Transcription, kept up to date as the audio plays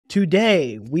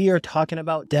Today, we are talking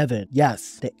about Devin.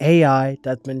 Yes, the AI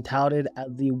that's been touted as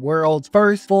the world's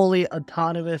first fully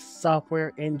autonomous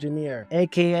software engineer,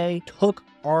 aka took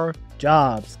our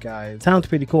jobs, guys. Sounds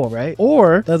pretty cool, right?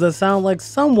 Or does it sound like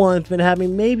someone's been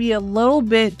having maybe a little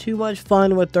bit too much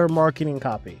fun with their marketing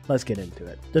copy? Let's get into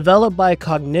it. Developed by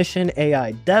Cognition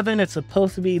AI, Devin is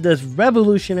supposed to be this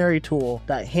revolutionary tool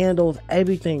that handles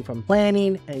everything from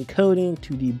planning and coding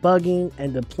to debugging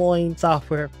and deploying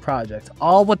software projects,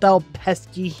 all without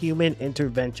pesky human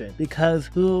intervention, because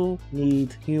who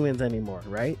needs humans anymore,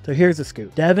 right? So here's the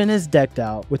scoop. Devin is decked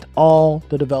out with all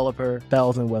the developer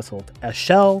bells and whistles, a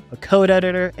shell, a code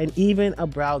editor, and even a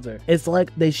browser. It's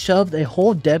like they shoved a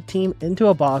whole dev team into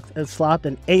a box and slapped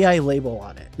an AI label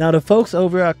on it. Now, the folks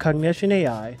over at Cognition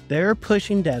AI, they're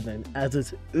pushing Devin as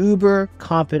this uber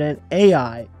competent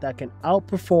AI that can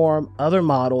outperform other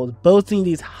models, boasting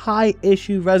these high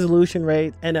issue resolution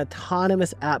rates and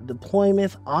autonomous app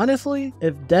deployments. Honestly,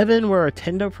 if Devin were a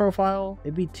Tinder profile,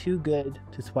 it'd be too good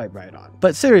to swipe right on.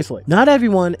 But seriously, not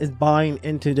everyone is buying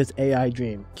into this AI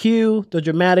dream. Cue the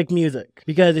dramatic music,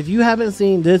 because if you haven't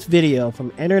seen this video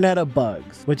from Internet of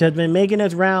Bugs, which has been making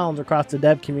its rounds across the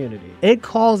dev community, it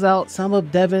calls out some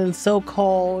of Devin's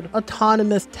so-called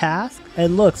autonomous tasks.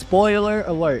 And look, spoiler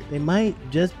alert, they might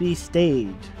just be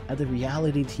staged as a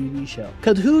reality TV show.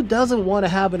 Because who doesn't want to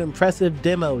have an impressive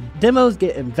demo? Demos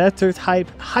get investors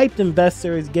hyped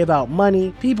investors give out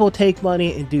money, people take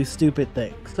money and do stupid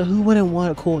things. So who wouldn't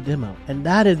want a cool demo? And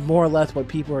that is more or less what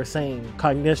people are saying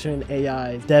Cognition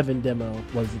AI's Devin demo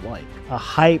was like. A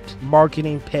hyped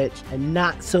marketing pitch and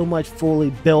not so much fully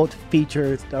built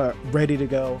features that are ready to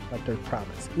go like they're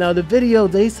promised. Now the video,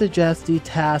 they suggest the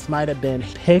tasks might have been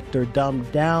picked or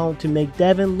dumbed down to make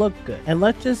Devin look good. And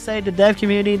let's just say the dev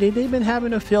community, they've been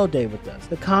having a field day with this.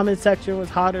 The comment section was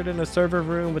hotter than a server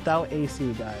room without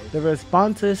AC, guys. The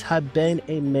responses have been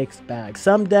a mixed bag.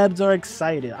 Some devs are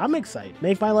excited. I'm excited.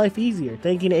 Make my life easier,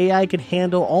 thinking AI could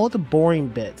handle all the boring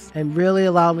bits and really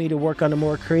allow me to work on the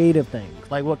more creative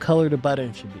things, like what color the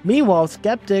button should be. Meanwhile,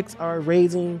 skeptics are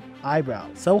raising eyebrows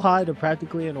so high they're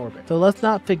practically in orbit. So let's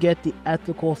not forget the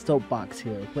ethical soapbox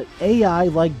here. With AI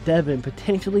like Devin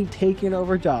potentially taking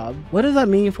over jobs, what does that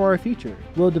mean for our future?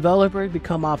 Will developers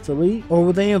become obsolete, or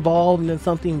will they evolve into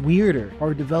something weirder?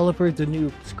 Are developers the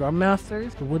new Scrum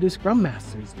Masters? Or what do Scrum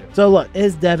Masters do? So look,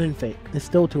 is Devin fake? It's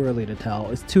still too early to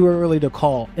tell. It's too early to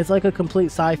call. It's like a complete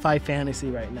sci-fi fantasy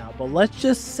right now. But let's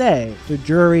just say the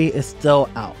jury is still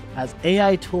out. As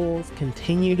AI tools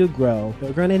continue to grow,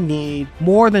 we're going to need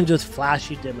more than just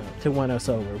flashy demos to win us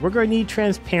over. We're going to need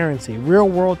transparency,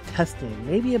 real-world testing,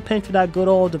 maybe a pinch of that good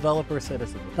old developer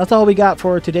citizen. That's all we got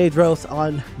for today's roast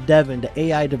on Devin, the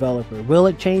AI developer. Will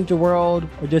it change the world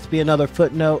or just be another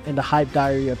footnote in the hype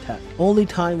diary of tech? Only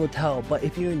time will tell, but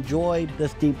if you enjoyed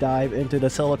this deep dive into the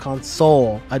silicon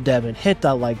soul of Devin, hit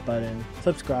that like button,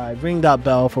 subscribe, ring that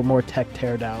bell for more tech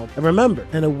teardown. And remember,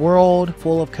 in a world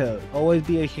full of code, always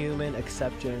be a human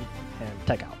exception and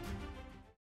tech out.